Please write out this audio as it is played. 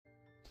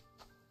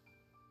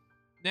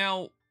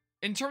Now,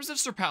 in terms of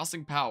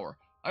surpassing power,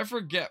 I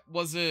forget,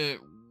 was it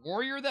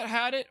warrior that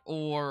had it,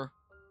 or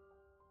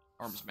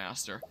arms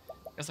master?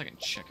 I guess I can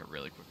check it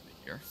really quickly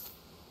here.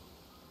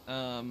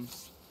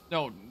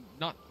 No,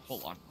 not,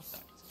 hold on, what's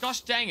that?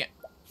 Gosh dang it!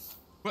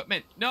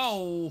 Equipment,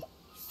 no!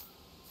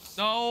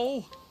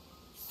 No!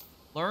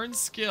 Learn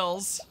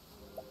skills.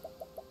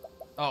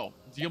 Oh,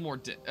 deal more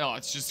oh,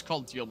 it's just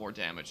called deal more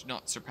damage,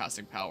 not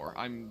surpassing power.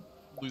 I'm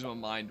losing my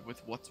mind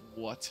with what's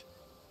what.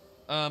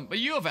 But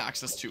you have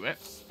access to it,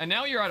 and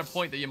now you're at a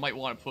point that you might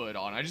want to put it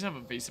on. I just have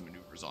evasive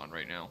maneuvers on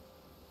right now.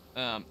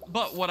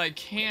 But what I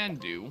can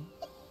do,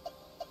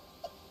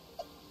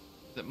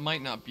 that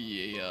might not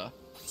be a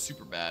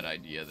super bad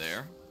idea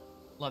there.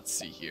 Let's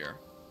see here.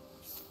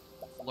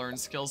 Learn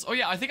skills. Oh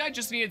yeah, I think I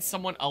just needed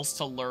someone else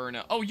to learn.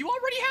 Oh, you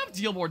already have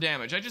deal more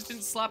damage. I just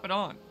didn't slap it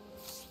on.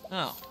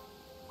 Oh,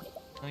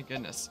 my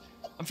goodness.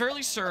 I'm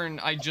fairly certain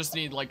I just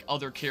need like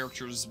other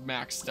characters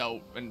maxed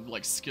out and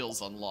like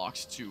skills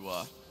unlocked to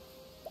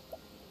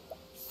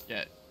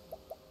get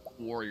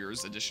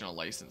warriors additional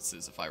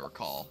licenses, if I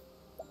recall.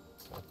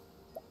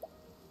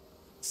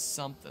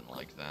 Something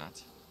like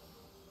that.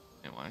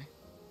 Anyway.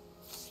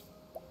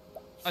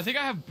 I think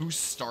I have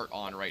boost start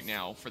on right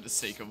now for the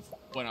sake of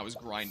when I was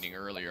grinding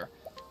earlier.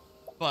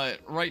 But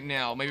right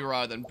now, maybe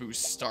rather than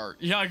boost start.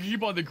 Yeah, I can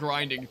keep on the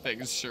grinding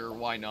things, sure,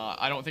 why not?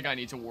 I don't think I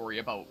need to worry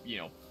about, you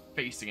know,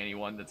 facing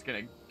anyone that's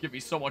gonna give me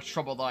so much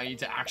trouble that I need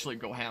to actually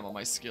go ham on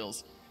my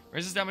skills.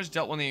 Raises damage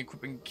dealt when the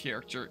equipping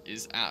character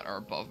is at or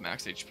above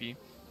max HP.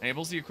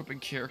 Enables the equipping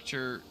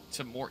character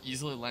to more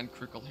easily land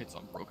critical hits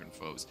on broken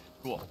foes.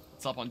 Cool.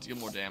 Let's up on deal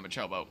more damage,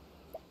 how about?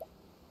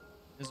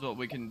 This is what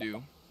we can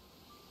do.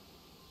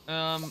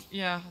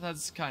 Yeah,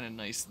 that's kind of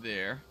nice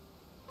there.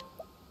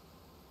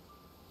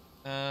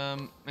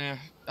 How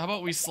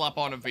about we slap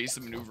on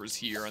evasive maneuvers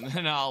here, and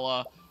then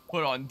I'll,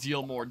 put on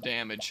deal more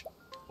damage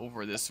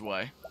over this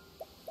way.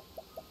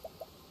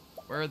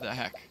 Where the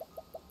heck?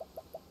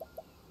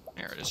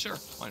 There it is, sure,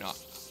 why not?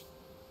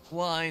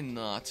 Why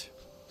not?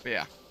 But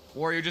yeah,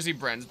 warrior, just need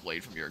Brand's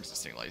blade from your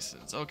existing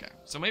license. Okay,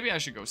 so maybe I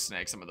should go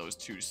snag some of those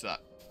too, so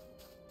that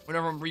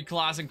whenever I'm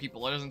reclassing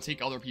people, it doesn't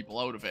take other people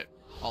out of it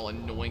all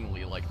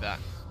annoyingly like that.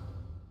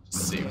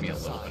 Save me a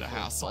little bit of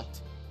hassle.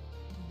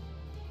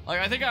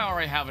 Like, I think I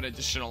already have an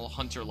additional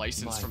hunter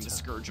license from the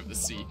Scourge of the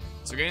Sea,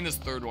 so getting this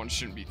third one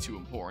shouldn't be too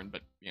important,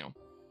 but, you know.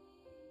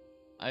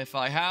 If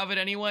I have it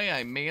anyway,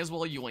 I may as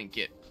well yoink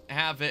it.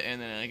 Have it,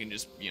 and then I can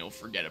just, you know,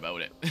 forget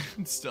about it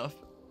and stuff.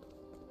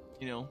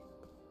 You know.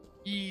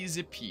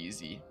 Easy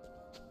peasy.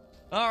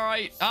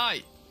 Alright,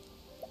 hi!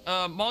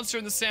 Monster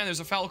in the sand. There's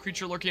a foul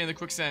creature lurking in the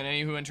quicksand.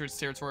 Any who enter its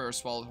territory are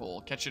swallowed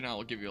whole. Catch it and I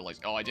will give you a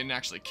license. Oh, I didn't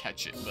actually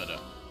catch it, but,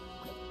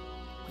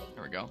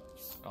 there we go.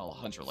 All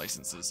hunter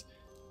licenses.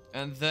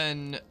 And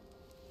then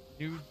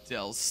New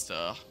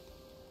Delsta.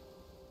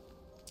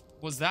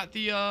 Was that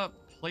the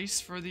place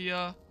for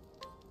the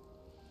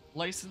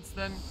license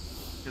then?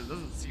 Because it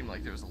doesn't seem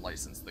like there's a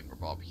license thing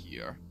up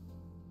here.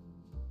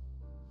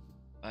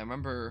 I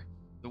remember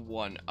the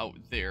one out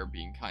there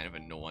being kind of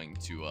annoying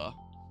to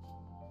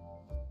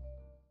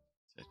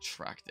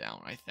track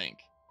down, I think.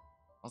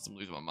 Unless I'm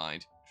losing my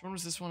mind. Which one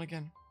was this one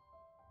again?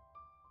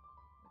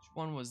 Which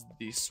one was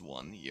this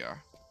one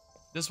here?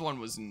 This one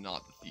was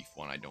not the thief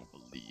one, I don't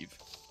believe.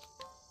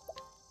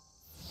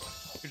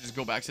 I could just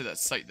go back to that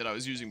site that I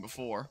was using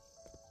before.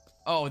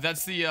 Oh,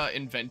 that's the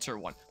inventor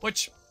one.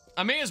 Which,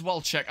 I may as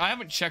well check. I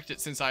haven't checked it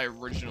since I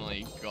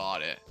originally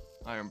got it.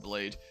 Iron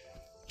Blade.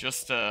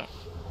 Just to,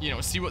 you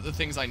know, see what the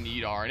things I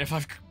need are. And if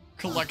I've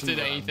collected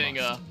anything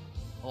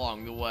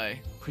along the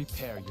way.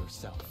 Prepare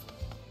yourself.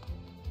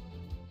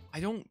 I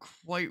don't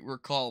quite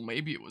recall.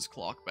 Maybe it was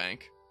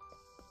Clockbank.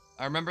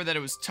 I remember that it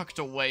was tucked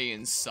away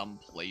in some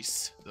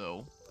place,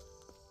 though.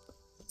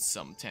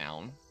 Some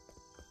town.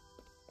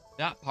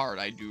 That part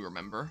I do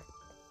remember.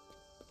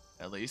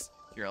 At least.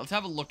 Here, let's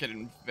have a look at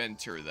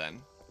Inventor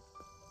then.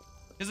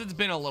 Because it's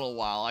been a little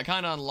while. I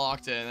kind of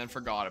unlocked it and then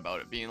forgot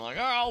about it. Being like,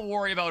 oh, I'll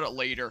worry about it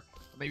later.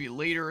 Maybe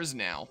later is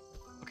now.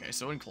 Okay,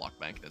 so in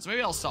Clockbank then. So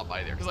maybe I'll stop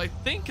by there. Because I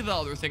think the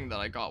other thing that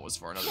I got was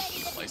for another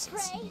thief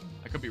license.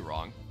 I could be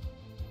wrong.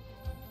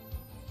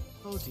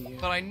 Oh dear.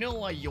 But I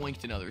know I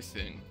yoinked another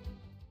thing.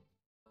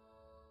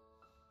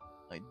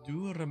 I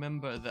do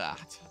remember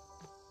that.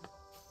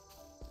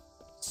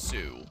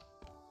 So,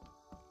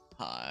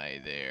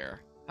 hi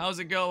there. How's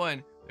it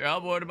going? They're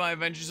outboard of my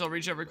adventures. I'll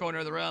reach every corner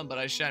of the realm, but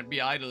I shan't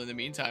be idle in the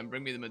meantime.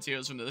 Bring me the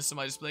materials from the list of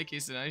my display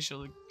case, and I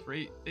shall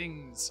create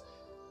things.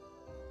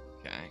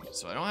 Okay,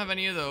 so I don't have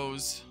any of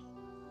those.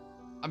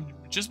 I'm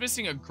just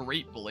missing a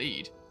great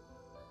blade.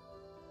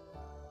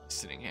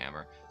 Sitting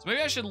hammer. So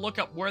maybe I should look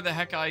up where the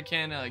heck I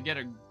can get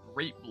a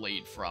great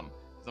blade from,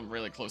 because I'm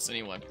really close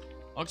anyway.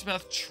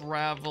 Octopath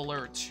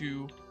Traveler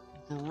to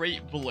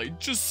Great Blade.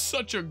 Just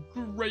such a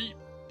great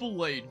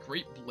blade.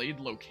 Great blade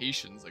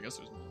locations. I guess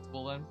there's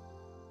multiple then.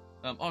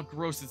 Oh,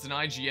 gross. It's an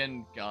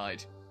IGN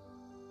guide.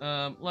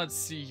 Let's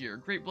see here.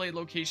 Great Blade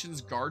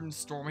locations. Garden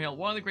Stormhail.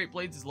 One of the Great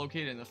Blades is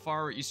located in the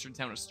far eastern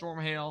town of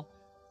Stormhail.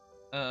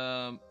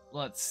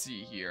 let's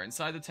see here.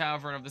 Inside the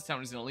tavern of this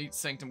town is an elite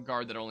sanctum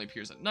guard that only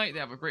appears at night. They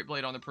have a great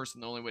blade on their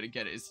person. The only way to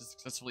get it is to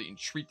successfully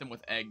entreat them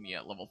with Agni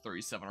at level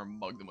 37 or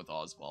mug them with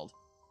Oswald.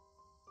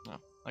 Oh,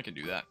 I can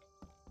do that.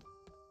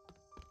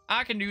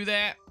 I can do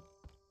that.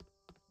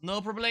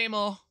 No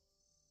problemo.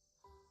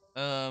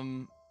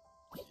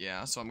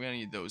 Yeah, so I'm gonna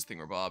need those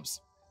thingamabobs.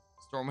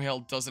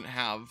 Stormhail doesn't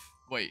have...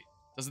 Wait,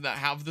 doesn't that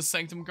have the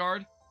Sanctum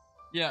Guard?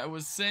 Yeah, it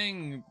was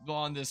saying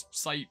on this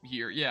site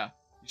here. Yeah,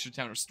 you should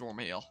town of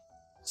Stormhail.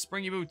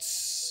 Springy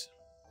boots.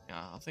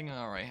 Yeah, I think I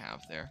already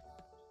have there.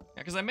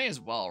 Yeah, because I may as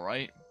well,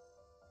 right?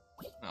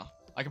 No,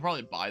 I could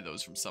probably buy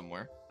those from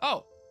somewhere.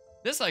 Oh,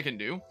 this I can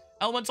do.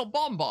 Elemental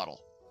bomb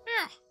bottle.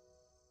 Yeah.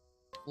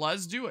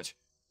 Let's do it.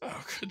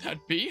 Oh, could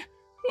that be?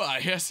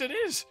 Why, yes it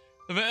is.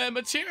 The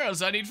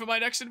materials I need for my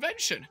next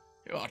invention.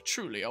 You are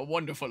truly a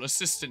wonderful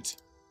assistant.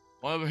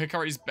 One of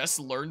Hikari's best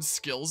learned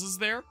skills is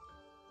there.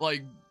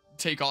 Like,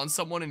 take on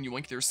someone and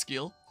yoink their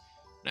skill.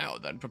 Now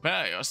then,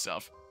 prepare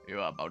yourself. You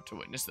are about to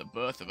witness the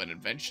birth of an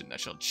invention that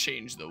shall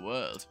change the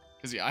world.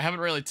 Because, yeah, I haven't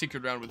really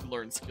tinkered around with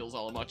learned skills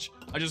all that much.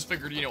 I just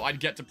figured, you know, I'd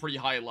get to pretty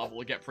high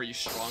level, get pretty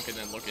strong, and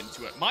then look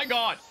into it. My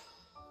god!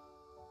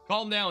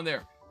 Calm down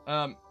there.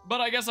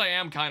 But I guess I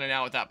am kind of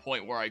now at that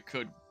point where I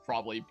could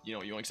probably, you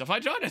know, yoink stuff. I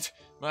done it!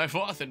 My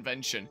fourth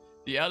invention.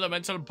 The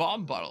elemental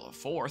bomb bottle.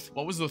 Fourth?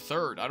 What was the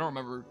third? I don't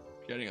remember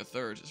getting a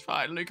third. It's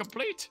finally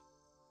complete.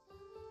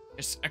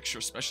 This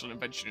extra special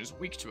invention is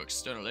weak to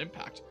external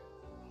impact.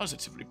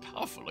 Positively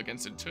powerful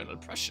against internal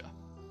pressure.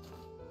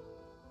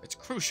 It's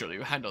crucial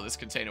you handle this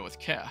container with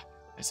care,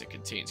 as it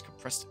contains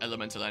compressed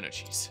elemental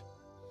energies.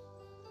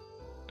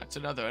 That's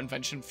another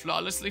invention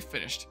flawlessly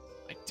finished.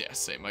 I dare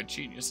say my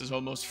genius is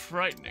almost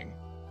frightening.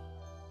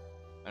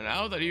 And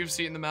now that you've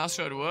seen the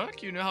master at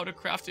work, you know how to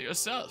craft it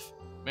yourself.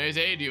 May it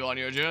aid you on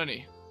your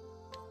journey.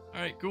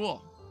 Alright,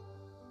 cool.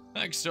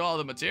 Thanks to all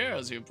the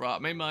materials you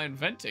brought me, my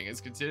inventing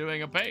is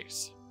continuing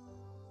apace.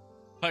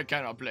 I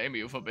cannot blame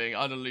you for being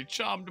utterly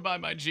charmed by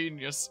my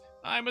genius.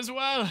 I'm as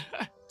well.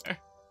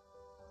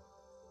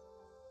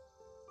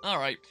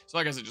 Alright, so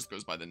I guess it just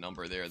goes by the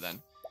number there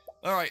then.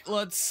 Alright,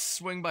 let's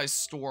swing by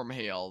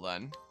Stormhail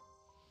then.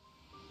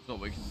 That's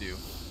what we can do.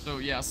 So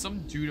yeah,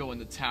 some dudo in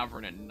the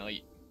tavern at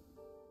night.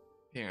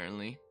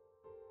 Apparently.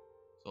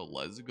 So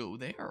let's go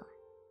there.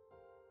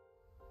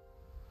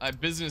 I have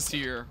business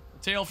here. A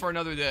tale for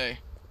another day.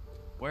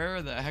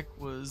 Where the heck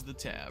was the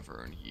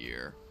tavern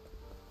here?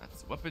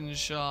 That's the weapons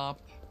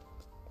shop.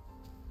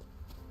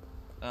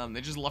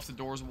 They just left the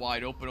doors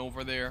wide open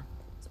over there.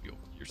 Let's be over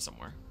here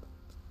somewhere.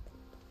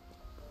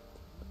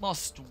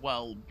 Must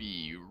well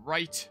be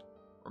right.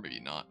 Or maybe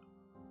not.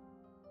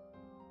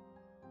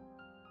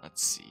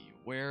 Let's see.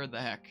 Where the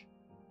heck?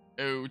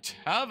 Oh,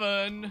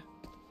 tavern!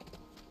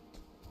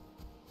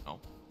 Oh.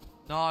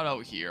 Not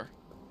out here.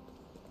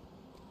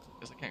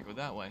 Guess I can't go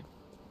that way.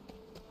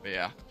 But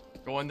yeah.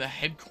 Go in the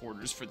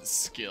headquarters for the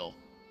skill.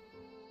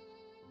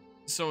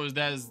 So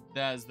that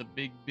is the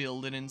big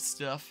building and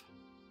stuff.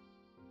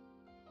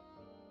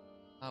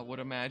 I would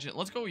imagine.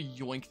 Let's go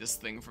yoink this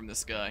thing from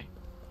this guy.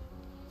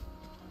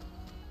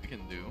 We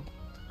can do.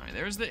 Alright,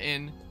 there's the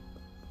inn.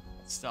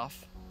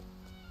 Stuff.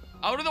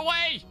 Out of the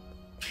way!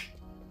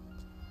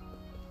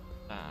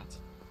 That.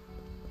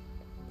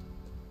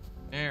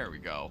 There we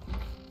go.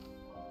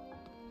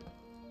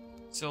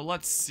 So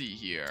let's see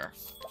here.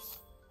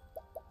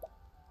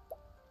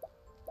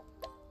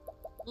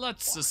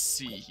 Let's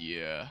see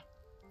here.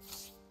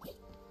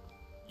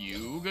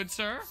 You, good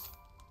sir?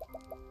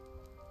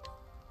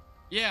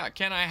 Yeah,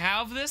 can I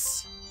have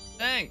this?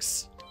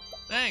 Thanks.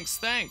 Thanks,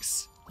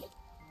 thanks.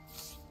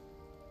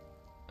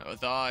 I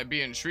thought I'd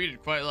be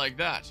treated quite like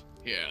that.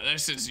 Here,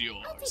 this is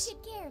yours. I'll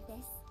take good care of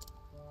this.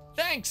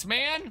 Thanks,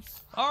 man.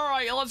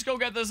 Alright, let's go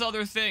get this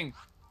other thing.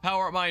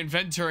 Power up my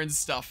inventor and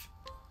stuff.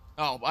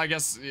 Oh, I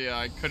guess, yeah,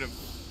 I could have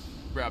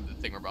grabbed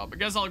the thingamabob. I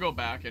guess I'll go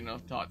back in a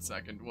hot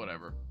second,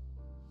 whatever.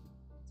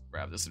 Let's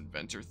grab this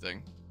inventor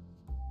thing.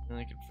 And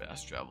I can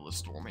fast travel to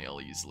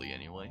Stormhail easily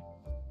anyway.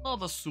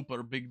 Not a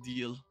super big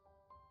deal.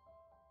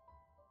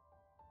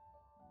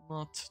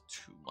 Not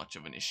too much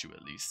of an issue,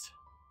 at least.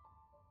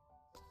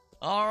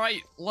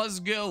 Alright, let's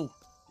go.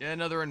 Get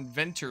another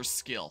inventor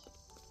skill.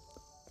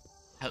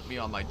 Help me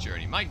on my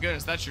journey. My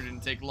goodness, that sure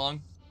didn't take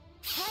long.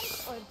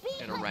 Hunt or be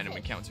Get a random hunted.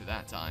 encounter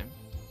that time.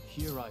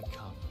 Here I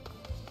come.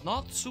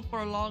 Not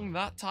super long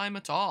that time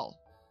at all.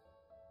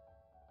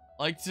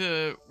 Like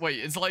to... Wait,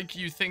 it's like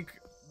you think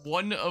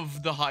one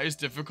of the highest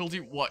difficulty,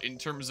 what, in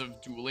terms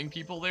of dueling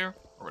people there?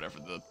 Or whatever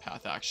the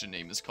path action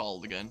name is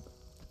called again.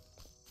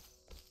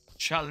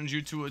 Challenge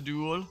you to a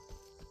duel.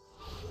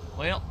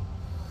 Well,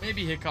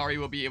 maybe Hikari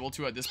will be able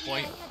to at this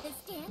point. Can I have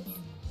this dance?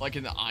 Like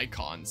in the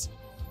icons.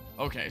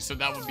 Okay, so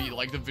that would be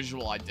like the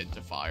visual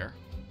identifier.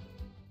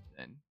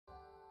 Then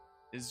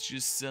it's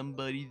just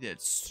somebody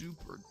that's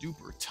super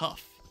duper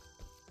tough.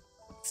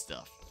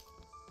 Stuff.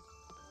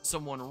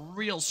 Someone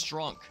real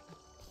strong.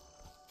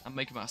 I'm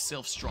making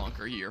myself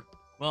stronger here.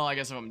 Well, I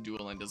guess if I'm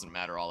dueling, it doesn't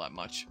matter all that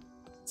much.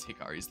 Since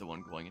Hikari's the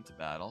one going into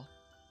battle.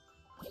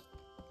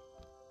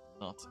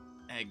 Not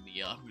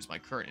Agnia, who's my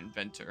current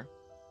inventor.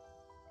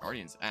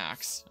 Guardian's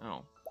axe.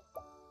 Oh.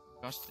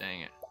 Gosh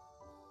dang it.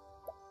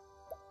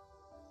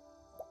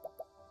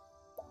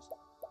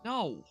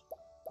 No.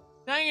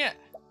 Dang it.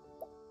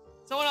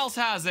 Someone else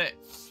has it.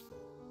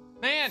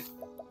 Man.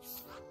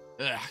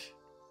 Ugh.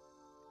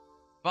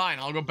 Fine,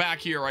 I'll go back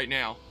here right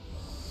now.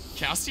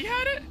 Cassie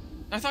had it?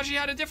 I thought she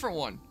had a different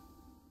one.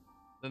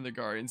 Then the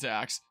Guardian's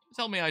axe.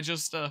 Tell me I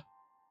just,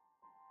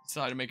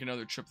 decided to make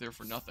another trip there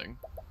for nothing.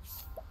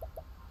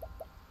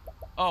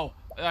 Oh,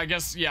 I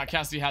guess, yeah,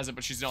 Cassie has it,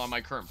 but she's not on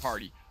my current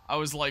party. I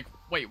was like,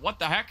 wait, what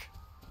the heck?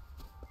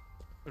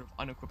 Could have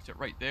unequipped it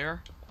right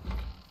there.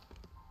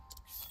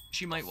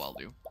 She might well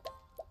do.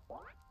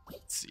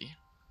 Let's see.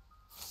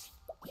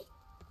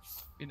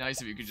 Be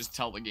nice if you could just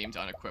tell the game to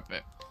unequip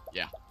it.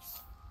 Yeah.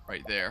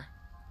 Right there.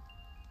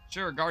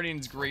 Sure,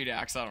 Guardian's great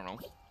axe, I don't know.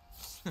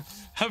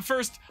 At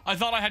first, I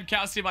thought I had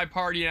Cassie in my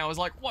party, and I was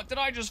like, what, did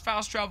I just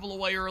fast travel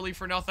away early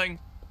for nothing?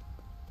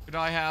 Could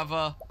I have,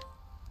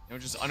 you know,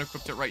 just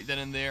unequipped it right then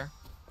and there?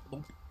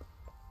 Nope.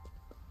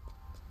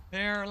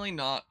 Apparently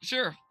not.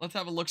 Sure, let's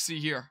have a look-see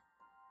here.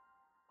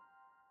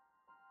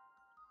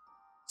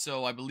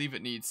 So, I believe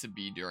it needs to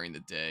be during the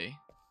day.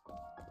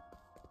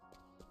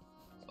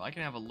 So, I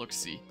can have a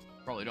look-see.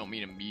 Probably don't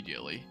mean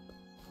immediately.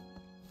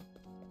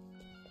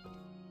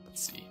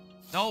 Let's see.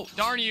 No,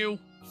 darn you!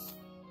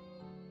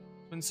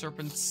 Twin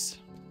serpents.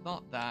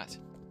 Not that.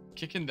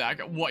 Kicking that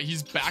guy. What,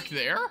 he's back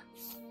there?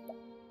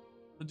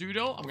 The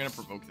Dudo? I'm gonna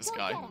provoke this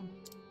guy.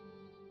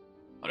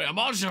 A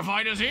monster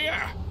fight is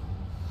here!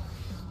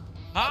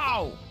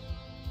 How?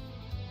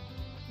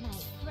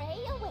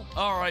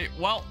 Alright,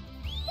 well.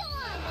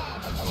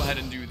 Go ahead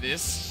and do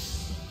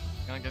this.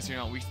 I guess you're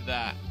not weak to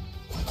that.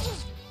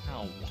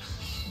 Ow.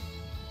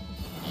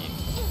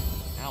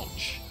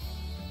 Ouch.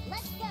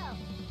 Let's go.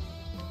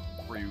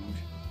 Rude.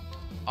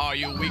 Are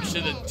you weak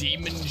to the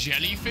demon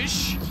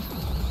jellyfish?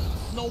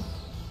 Nope.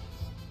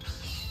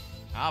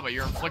 Ah, but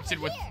you're inflicted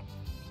with...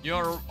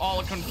 You're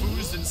all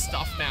confused and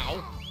stuff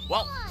now.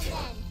 Well.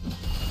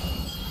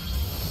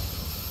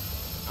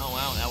 Oh,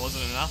 wow, that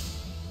wasn't enough.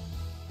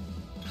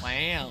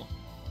 Wow.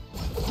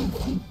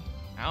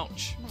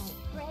 Ouch.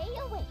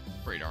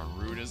 Pretty darn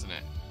rude, isn't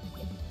it?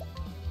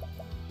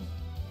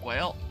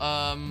 Well,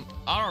 I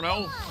don't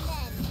know.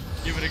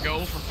 Give it a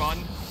go for fun.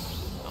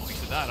 Not weak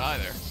to that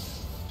either.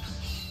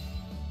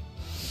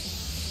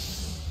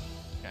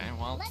 Okay,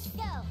 well. Let's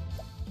go.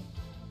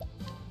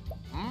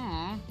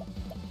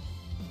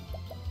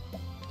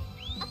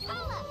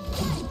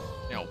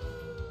 You know,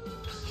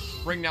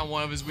 bring down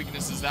one of his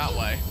weaknesses that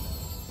way.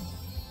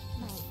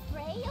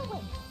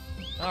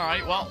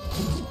 Alright, well.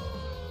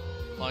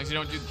 As long as you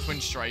don't do the twin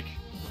strike.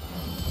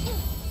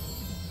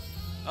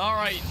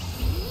 Alright.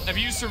 If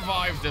you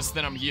survive this,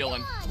 then I'm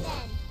healing.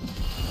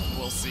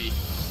 We'll see.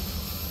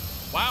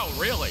 Wow,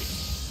 really?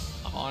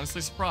 I'm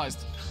honestly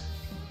surprised.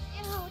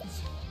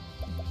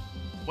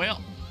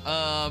 Well,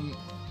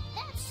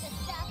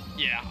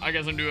 yeah, I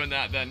guess I'm doing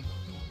that then.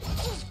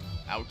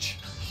 Ouch.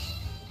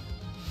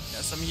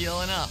 Guess I'm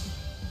healing up.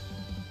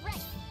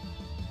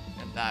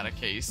 And that a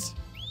case.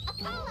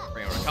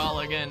 Bring out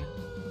Akala again.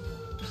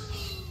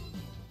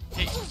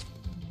 Hey.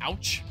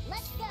 Ouch.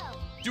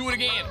 Do it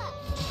again.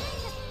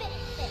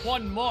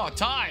 One more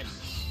time.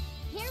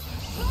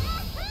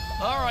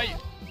 Alright.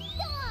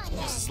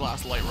 This is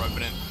last light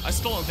revenant. I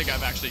still don't think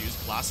I've actually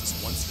used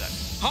glasses once yet.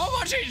 How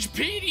much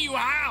HP do you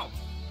have?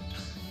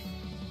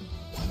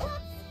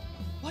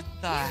 What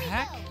the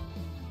heck?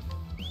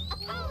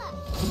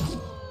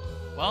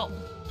 Well,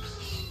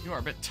 you are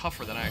a bit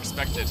tougher than I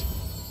expected.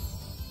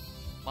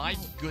 My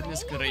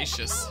goodness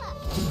gracious.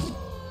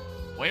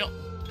 Well.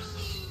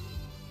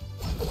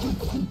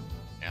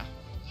 Yeah.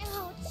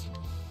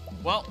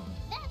 Well.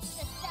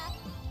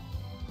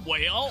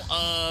 Well,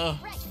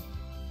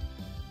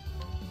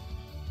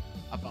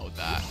 about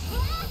that.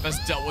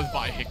 Best dealt with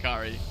by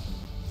Hikari.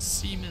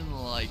 Seeming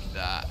like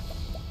that.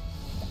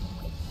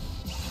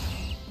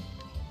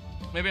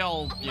 Maybe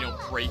I'll, you know,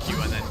 break you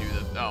and then do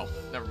the... Oh,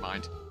 never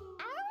mind.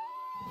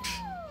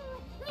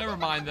 Never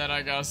mind then,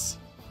 I guess.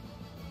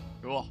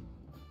 Cool.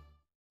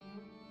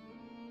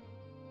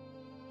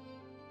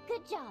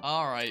 Good job.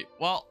 Alright,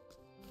 well.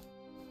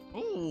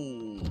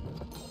 Ooh.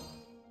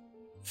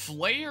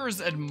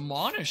 Flayer's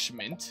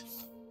Admonishment.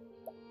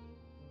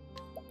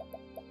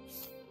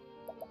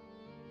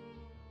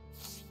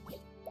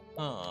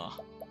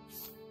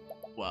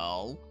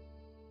 Well,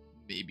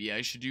 maybe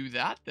I should do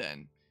that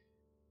then.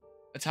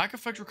 Attack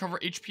effect recover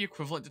HP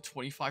equivalent to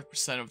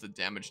 25% of the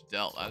damage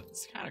dealt.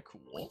 That's kind of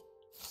cool.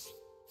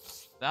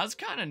 That's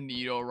kind of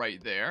neato right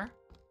there.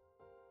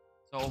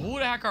 So who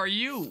the heck are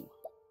you?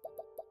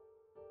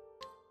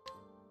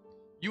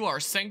 You are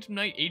Sanctum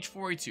Knight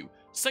H482.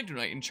 Sanctum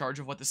Knight in charge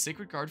of what the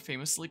Sacred Guard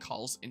famously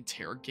calls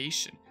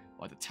interrogation,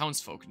 what the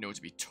townsfolk know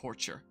to be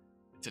torture.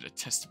 It's a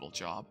detestable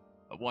job,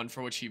 but one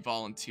for which he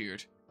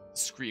volunteered. The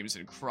screams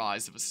and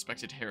cries of a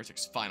suspected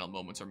heretic's final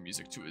moments are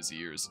music to his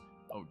ears.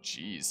 Oh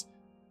jeez.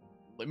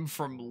 Limb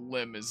from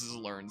limb is his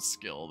learned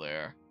skill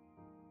there.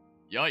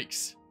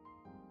 Yikes.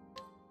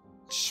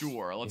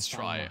 Sure, let's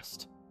try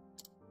it.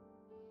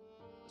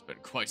 It's Been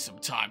quite some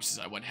time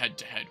since I went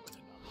head-to-head with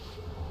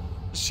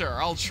another.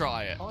 Sure, I'll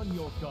try it. On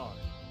your guard.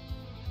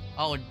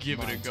 I'll give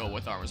it a go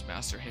with Arms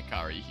Master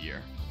Hikari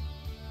here.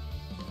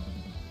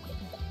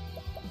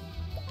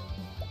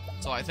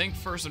 So I think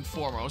first and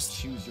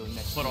foremost, Choose your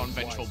next put on move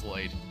Vengeful wisely.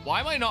 Blade. Why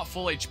am I not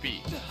full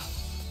HP?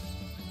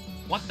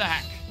 What the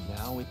heck?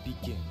 Now it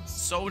begins.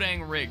 So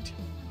dang rigged.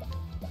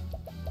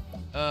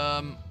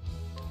 And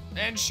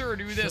sure,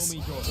 do this. Show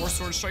me your Or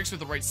sword strikes with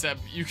the right step.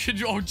 You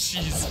could. Oh,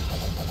 jeez.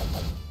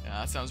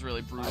 Yeah, that sounds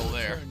really brutal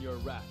there.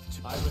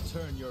 I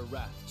return your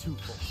wrath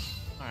twofold.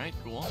 All right,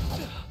 cool.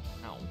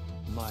 Ow.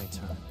 My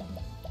turn.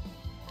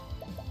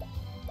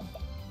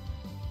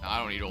 I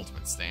don't need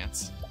ultimate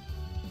stance.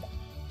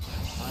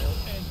 I'll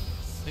end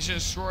this. It's an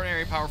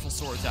extraordinary powerful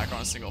sword attack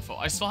on a single foe.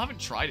 I still haven't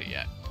tried it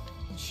yet.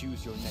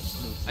 Choose your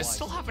next move. I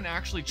still haven't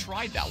actually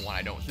tried that one,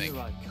 I don't think.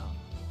 Here I come.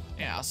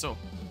 Yeah, so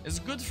it's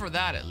good for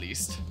that at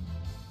least.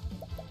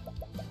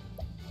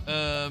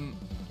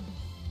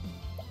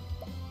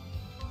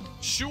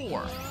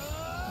 Sure.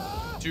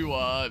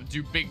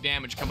 Do big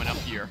damage coming up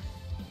here.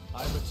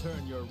 I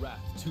return your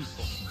wrath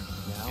twofold.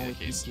 Now it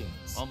begins.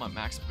 Oh, my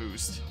max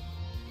boost.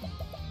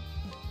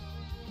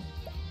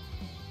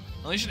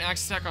 Unleash an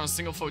axe attack on a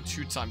single foe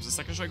 2 times. The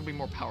second strike will be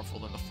more powerful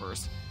than the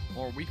first. The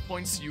more weak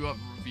points you have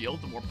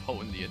revealed, the more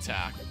potent the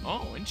attack.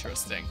 Oh,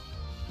 interesting.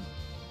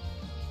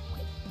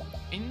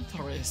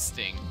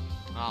 Interesting.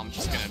 I'm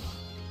just gonna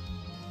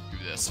do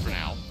this for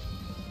now.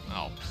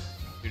 Oh,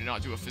 you did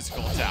not do a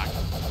physical attack.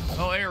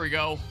 Oh, there we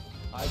go.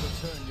 I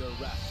return your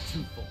wrath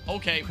twofold.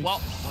 Okay, well,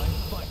 I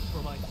fight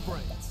for my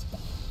friends.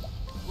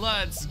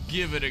 let's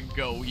give it a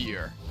go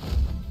here.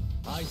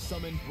 I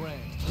summon Brand.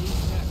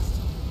 Who's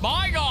next?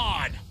 My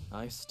God!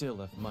 I still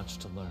have much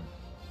to learn.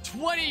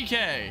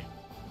 20k!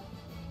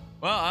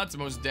 Well, that's the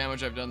most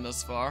damage I've done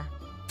thus far.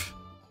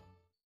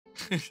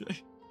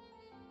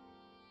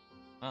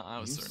 I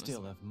was You certain.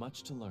 still have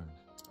much to learn.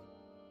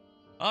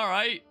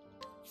 Alright.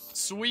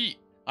 Sweet.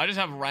 I just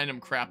have random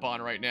crap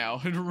on right now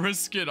and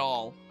risk it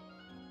all.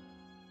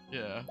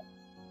 Yeah.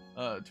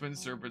 Twin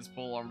Serpents,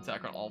 full arm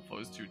attack on all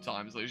foes 2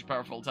 times. Laser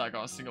powerful attack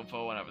on a single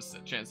foe and have a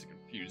chance to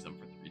confuse them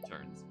for 3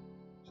 turns.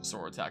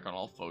 Sword attack on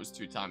all foes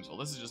 2 times. Well,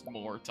 this is just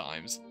more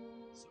times.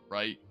 So,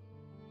 right?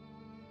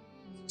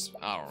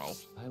 I don't know.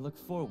 I look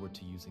forward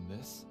to using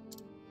this.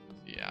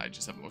 Yeah, I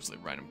just have mostly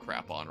random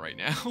crap on right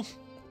now.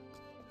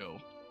 Go.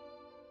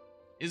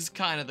 Is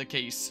kind of the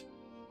case.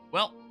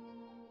 Well.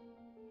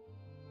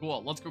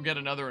 Cool, let's go get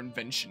another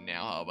invention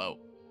now, how about?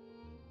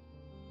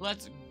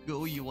 Let's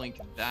go yoink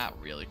that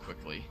really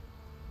quickly.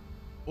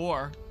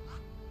 Or,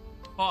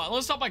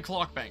 let's stop by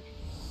Clock Bank.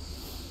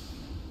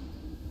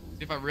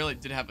 See if I really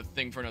did have a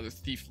thing for another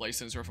thief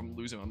license or if I'm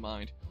losing my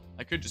mind.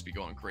 I could just be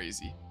going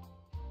crazy.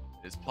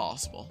 It's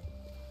possible.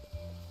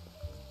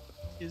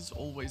 It is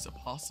always a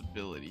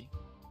possibility.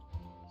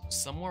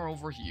 Somewhere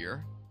over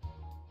here.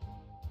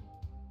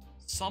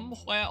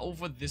 Somewhere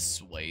over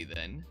this way,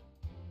 then.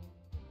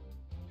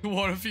 You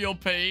want to feel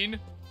pain?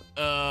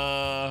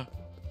 What?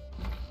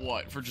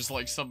 For just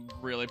like some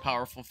really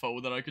powerful foe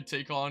that I could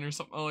take on or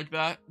something like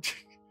that?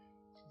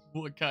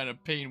 What kind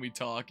of pain we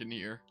talking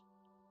here?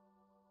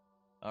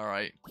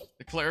 Alright.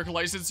 The cleric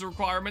license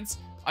requirements?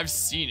 I've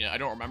seen it. I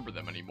don't remember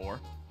them anymore.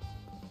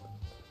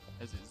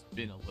 As it's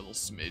been a little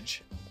smidge.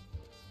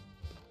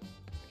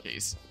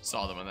 Case.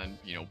 Saw them and then,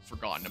 you know,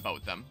 forgotten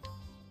about them.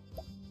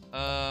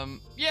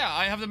 Yeah,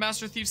 I have the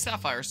Master Thief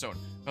Sapphire Stone.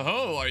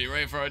 Oh, are you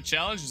ready for a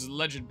challenge? There's a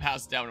legend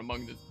passed down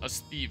among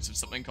us thieves of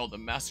something called the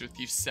Master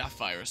Thief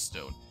Sapphire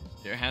Stone.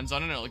 Get your hands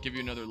on it and I'll give you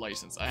another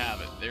license. I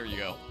have it. There you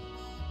go.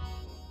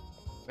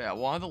 Yeah,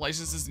 one of the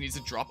licenses needs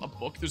to drop a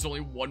book. There's only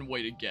one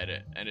way to get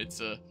it. And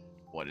it's a,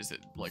 what is it?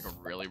 Like a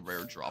really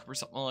rare drop or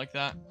something like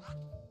that.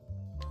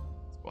 Let's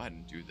go ahead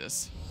and do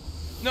this.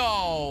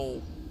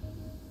 No!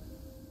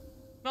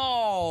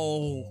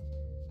 No!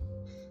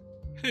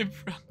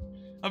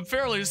 I'm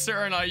fairly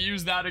certain I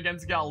used that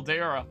against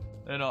Galdera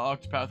in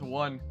Octopath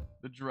 1,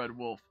 the Dread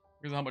Wolf.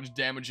 Because of how much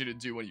damage it'd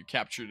do when you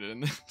captured it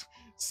and then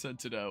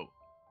sent it out.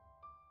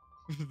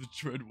 The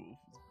Dread Wolf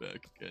is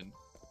back again.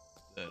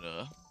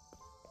 That,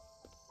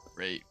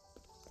 great.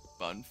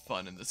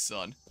 Fun in the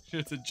sun.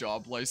 It's a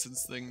job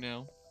license thing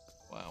now.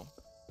 Wow.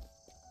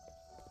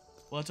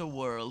 What a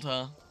world,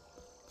 huh?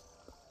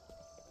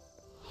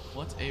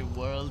 What a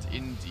world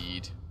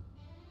indeed.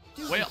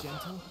 Well,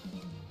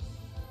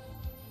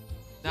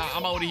 now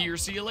I'm out of here.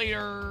 See you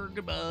later.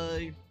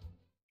 Goodbye.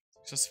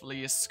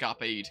 Successfully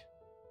escaped.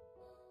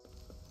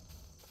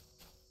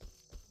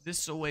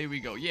 This away we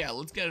go. Yeah,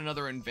 let's get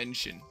another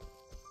invention.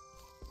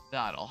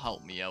 That'll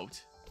help me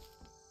out.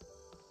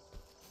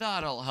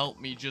 That'll help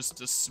me just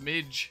a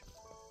smidge.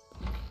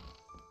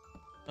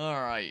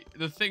 Alright,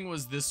 the thing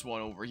was this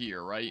one over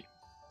here, right?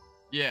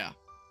 Yeah.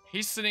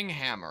 Hastening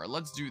Hammer.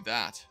 Let's do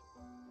that.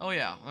 Oh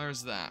yeah,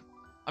 there's that.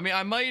 I mean,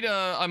 I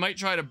might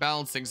try to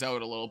balance things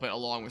out a little bit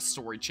along with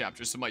story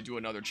chapters. So I might do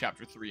another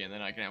chapter 3 and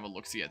then I can have a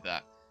look-see at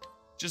that.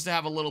 Just to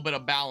have a little bit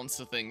of balance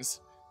to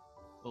things.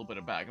 A little bit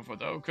of back and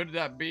forth. Oh, could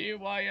that be?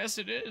 Why, yes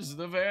it is.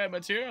 The very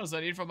materials I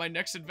need for my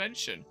next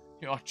invention.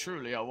 You're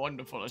truly a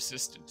wonderful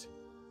assistant.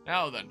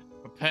 Now then,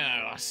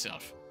 prepare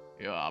yourself.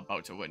 You are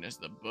about to witness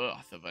the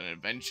birth of an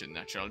invention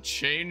that shall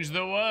change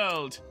the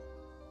world.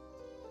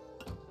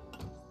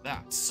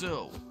 That's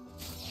so.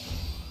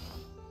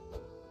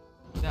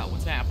 Now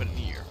what's happening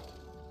here?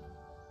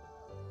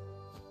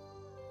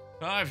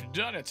 I've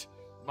done it!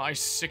 My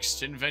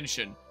 6th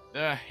invention.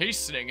 The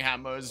hastening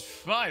hammer is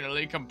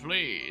finally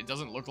complete. It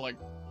doesn't look like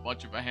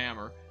much of a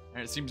hammer,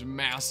 and it seems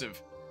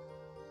massive.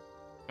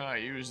 I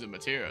used the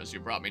materials you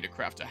brought me to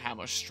craft a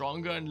hammer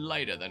stronger and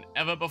lighter than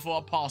ever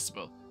before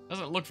possible.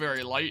 Doesn't look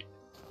very light.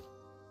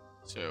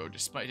 So,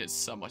 despite its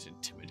somewhat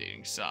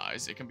intimidating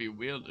size, it can be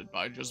wielded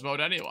by just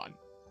about anyone.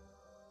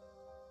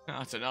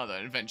 That's another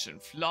invention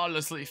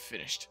flawlessly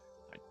finished.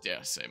 I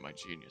dare say my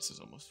genius is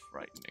almost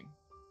frightening.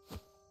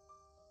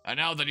 And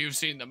now that you've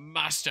seen the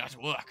master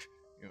at work,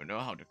 you know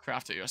how to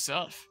craft it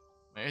yourself.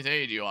 May it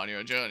aid you on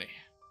your journey.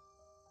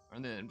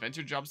 Learn the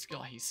inventor job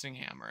skill hastening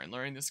hammer, and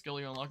learning this skill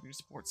you unlock new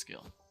support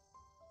skill.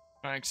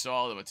 Thanks to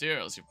all the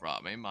materials you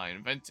brought me, my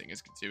inventing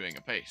is continuing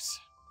apace.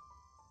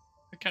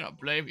 I cannot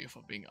blame you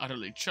for being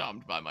utterly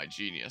charmed by my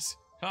genius.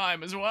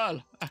 I'm as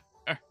well.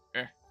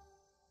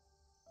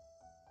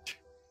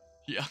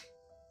 Yeah,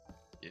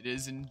 it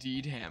is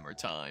indeed hammer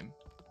time.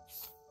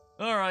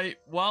 Alright,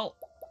 well,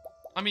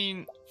 I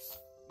mean,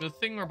 the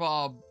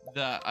thingamabob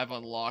that I've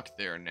unlocked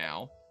there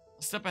now.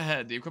 A step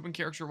ahead, the equipping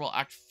character will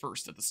act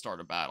first at the start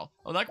of battle.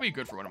 Oh, that could be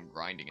good for when I'm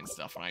grinding and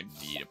stuff and I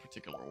need a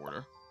particular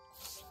order.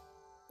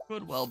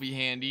 Could well be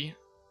handy.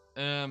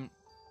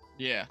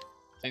 Yeah.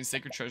 Obtain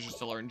sacred treasures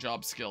to learn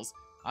job skills.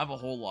 I have a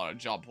whole lot of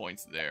job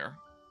points there.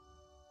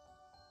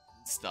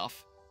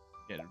 Stuff.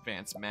 Get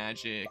advanced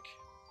magic.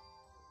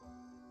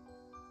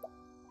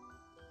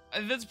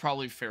 That's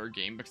probably fair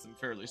game because I'm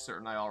fairly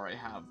certain I already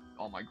have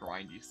all my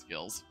grindy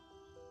skills.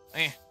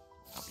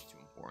 Not be too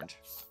important.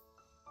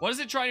 What is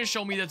it trying to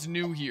show me that's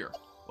new here?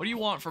 What do you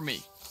want from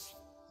me? It's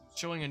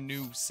showing a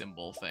new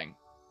symbol thing.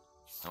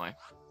 Anyway,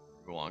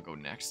 we want to go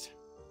next.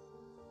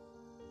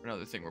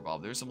 Another thing,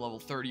 Bob. There's some level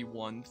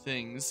 31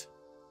 things.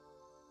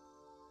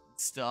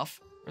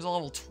 Stuff. There's a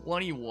level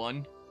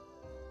 21.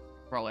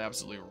 Probably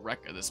absolutely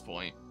wreck at this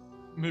point.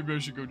 Maybe I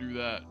should go do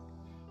that.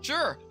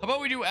 Sure. How about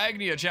we do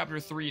Agnia Chapter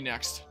 3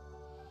 next?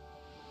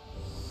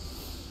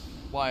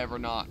 Why ever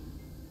not?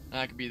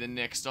 That could be the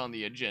next on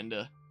the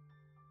agenda.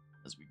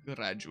 As we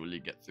gradually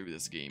get through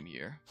this game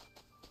here.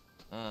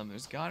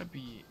 There's gotta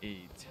be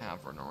a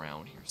tavern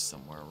around here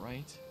somewhere,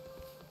 right?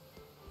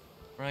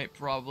 Right,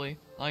 probably.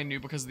 I knew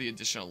because of the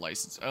additional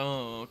license.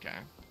 Oh, okay.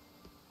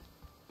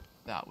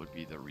 That would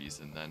be the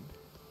reason then.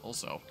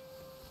 Also,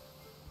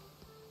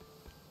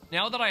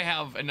 now that I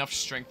have enough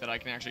strength that I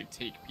can actually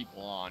take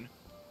people on.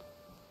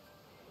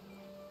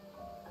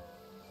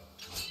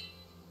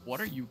 What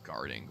are you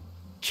guarding?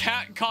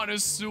 Cat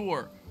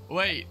connoisseur.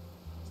 Wait,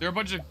 is there a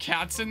bunch of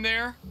cats in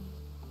there?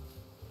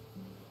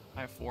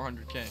 I have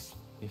 400k.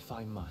 If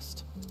I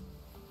must.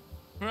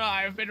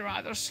 I've been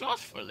rather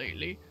slothful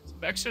lately.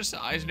 Some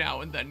exercise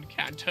now and then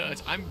can't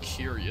hurt. I'm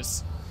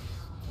curious.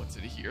 What's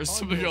in here?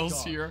 Somebody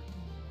else here?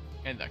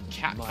 And the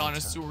cat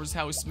connoisseur's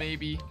house,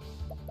 maybe?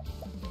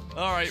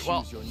 Alright,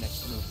 well. Choose your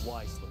next move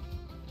wisely.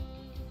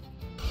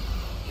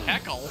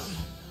 Heckle?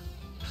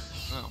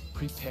 Oh.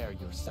 Prepare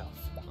yourself.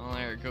 Oh,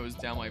 there it goes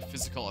down my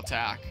physical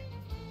attack.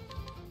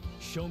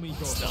 Show me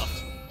your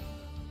Stuff.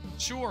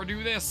 Sure,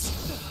 do this.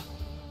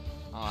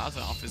 Oh, that's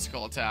not a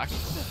physical attack.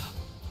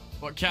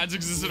 What cats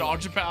exist in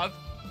Octopath?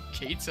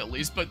 Kate's at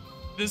least, but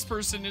this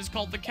person is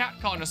called the cat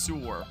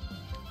connoisseur.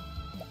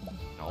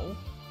 No?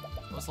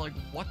 I was like,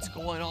 what's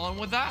going on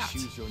with that?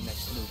 Choose your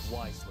next move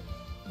wisely.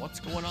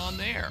 What's going on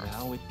there?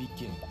 Now it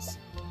begins.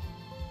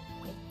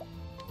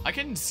 I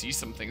can see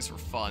some things for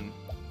fun.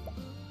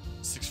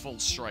 Six-fold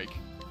strike.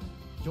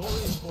 You're in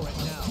for it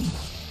now.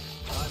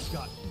 I've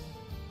got you.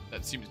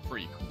 That seems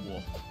pretty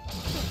cool.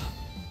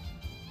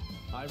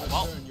 I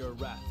return your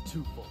wrath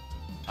twofold.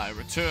 I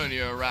return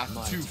your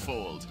wrath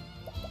twofold.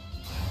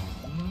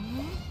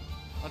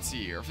 Let's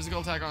see here.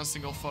 Physical attack on a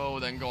single foe,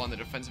 then go on the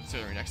defensive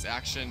until your next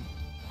action.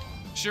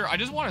 Sure, I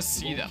just want to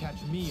see them.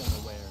 Catch me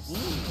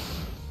unawares.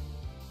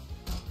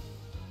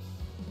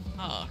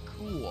 Ah,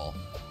 cool.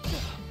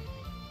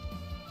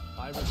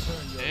 I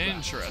return your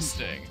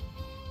Interesting.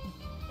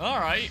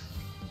 Alright.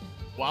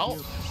 Well,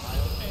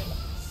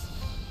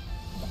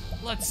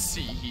 let's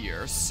see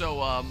here.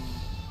 So,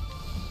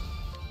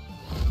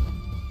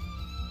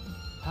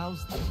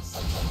 how's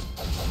this?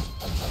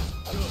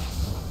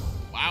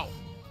 Good. Wow.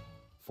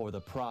 For the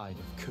pride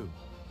of Ku.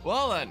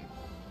 Well then.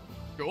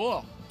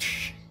 Cool.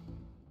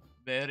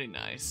 Very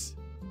nice.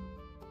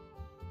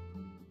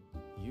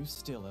 You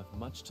still have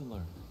much to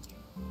learn.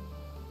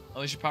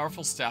 Unleash a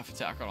powerful staff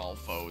attack on all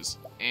foes.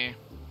 I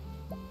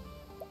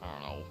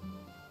don't know.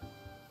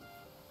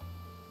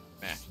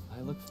 Meh.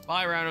 I look.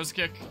 Bye, Rano's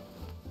kick.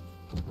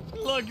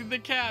 Look at the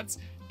cats.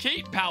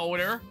 Kate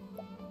powder.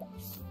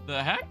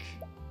 The heck?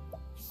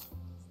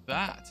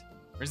 That.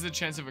 Where's the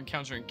chance of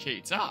encountering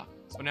Kate's? Ah,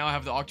 so now I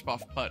have the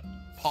Octopath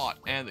pot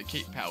and the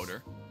Kate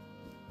powder.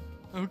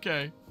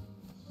 Okay.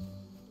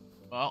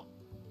 Well,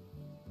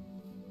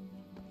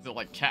 Is it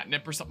like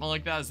catnip or something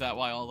like that? Is that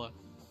why all the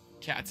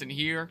cats in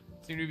here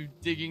seem to be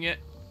digging it?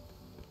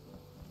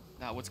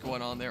 Now, what's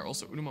going on there?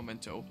 Also, un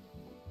momento.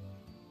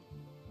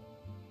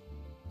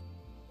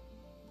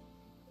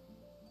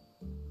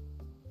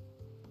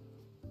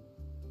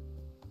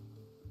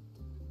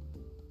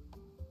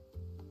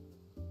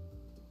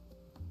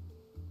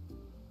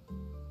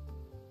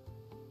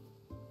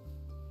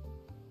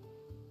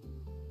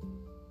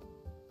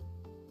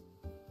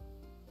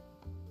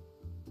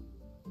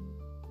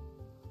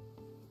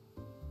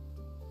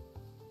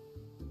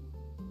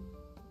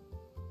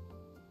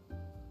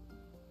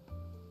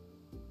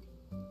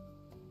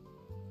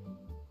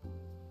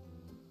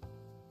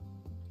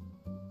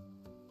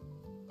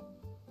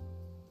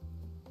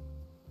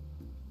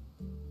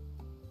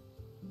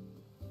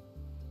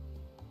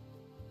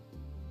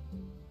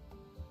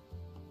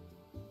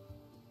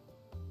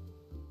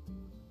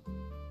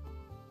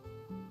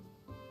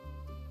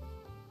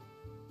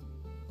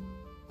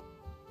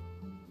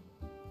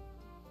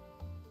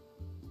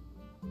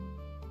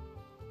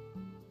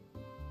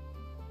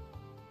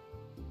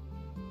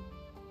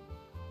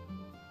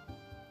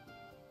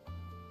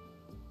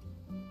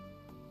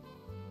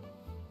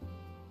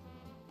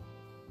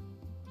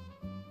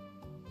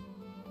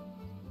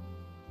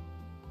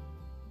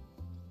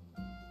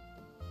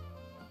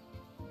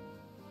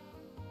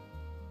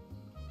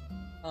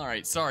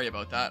 Alright, sorry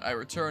about that. I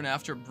return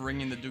after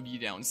bringing the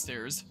doogie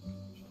downstairs.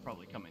 Should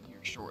probably come in here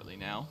shortly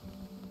now.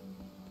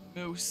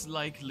 Most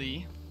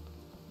likely.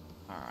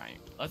 Alright,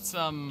 let's,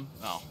 oh.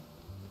 Let's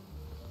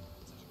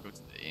go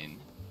to the inn,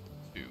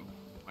 too.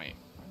 Wait,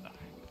 where the heck?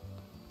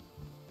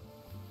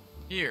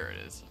 Here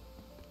it is.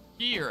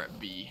 Here it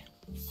be.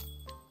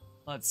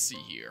 Let's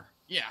see here.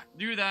 Yeah,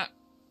 do that.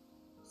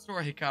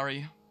 Store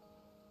Hikari.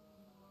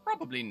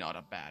 Probably not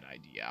a bad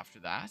idea after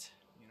that,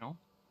 you know?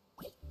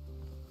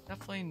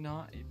 Definitely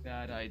not a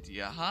bad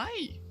idea.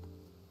 Hi!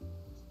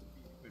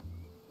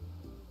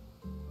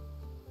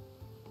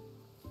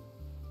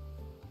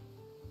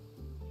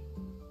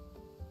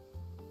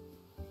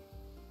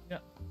 Yeah.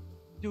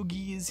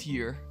 Doogie is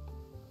here.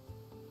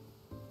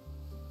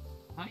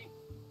 Hi.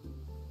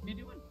 What are you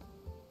doing?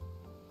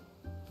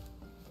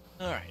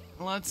 Alright,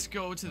 let's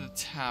go to the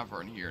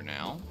tavern here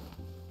now.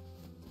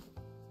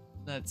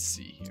 Let's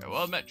see here.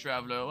 Well met,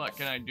 traveler. What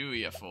can I do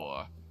you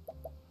for?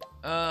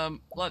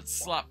 Let's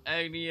slap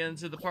Agni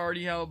into the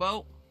party, how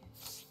about?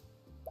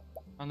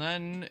 And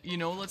then, you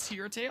know, let's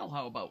hear a tale,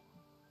 how about?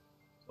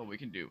 That's what we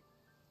can do.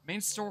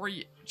 Main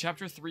story,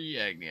 Chapter 3,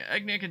 Agnia.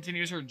 Agnia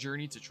continues her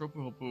journey to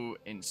Tropuhopu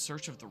in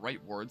search of the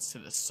right words to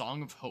the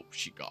Song of Hope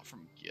she got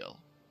from Gil.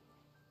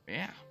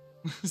 Yeah.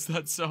 Is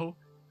that so?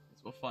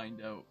 Guess we'll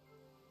find out.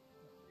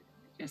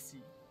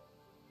 Jesse.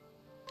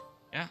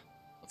 Yeah,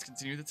 let's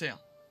continue the tale.